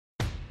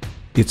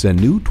It's a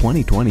new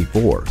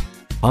 2024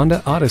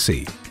 Honda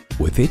Odyssey.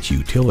 With its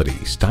utility,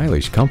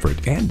 stylish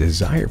comfort, and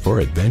desire for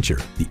adventure,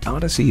 the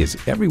Odyssey is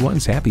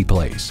everyone's happy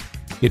place.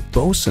 It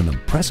boasts an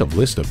impressive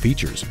list of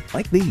features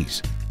like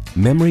these: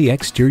 memory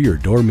exterior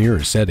door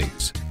mirror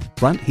settings,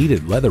 front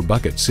heated leather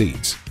bucket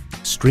seats,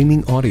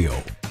 streaming audio,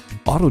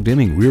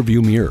 auto-dimming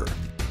rearview mirror,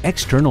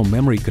 external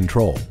memory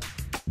control,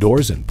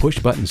 doors and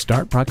push-button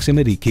start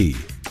proximity key,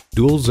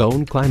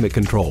 dual-zone climate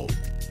control,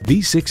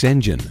 V6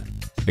 engine,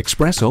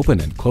 express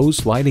open and close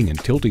sliding and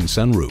tilting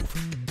sunroof,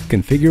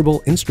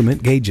 configurable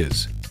instrument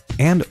gauges,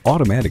 and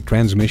automatic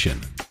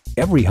transmission.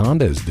 Every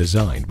Honda is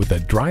designed with the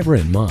driver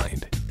in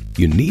mind.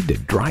 You need to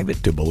drive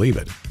it to believe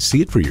it.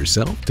 See it for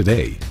yourself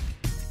today.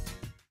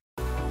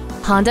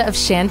 Honda of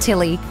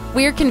Chantilly.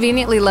 We're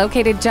conveniently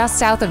located just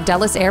south of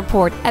Dulles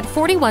Airport at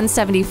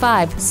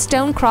 4175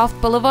 Stonecroft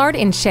Boulevard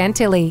in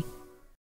Chantilly.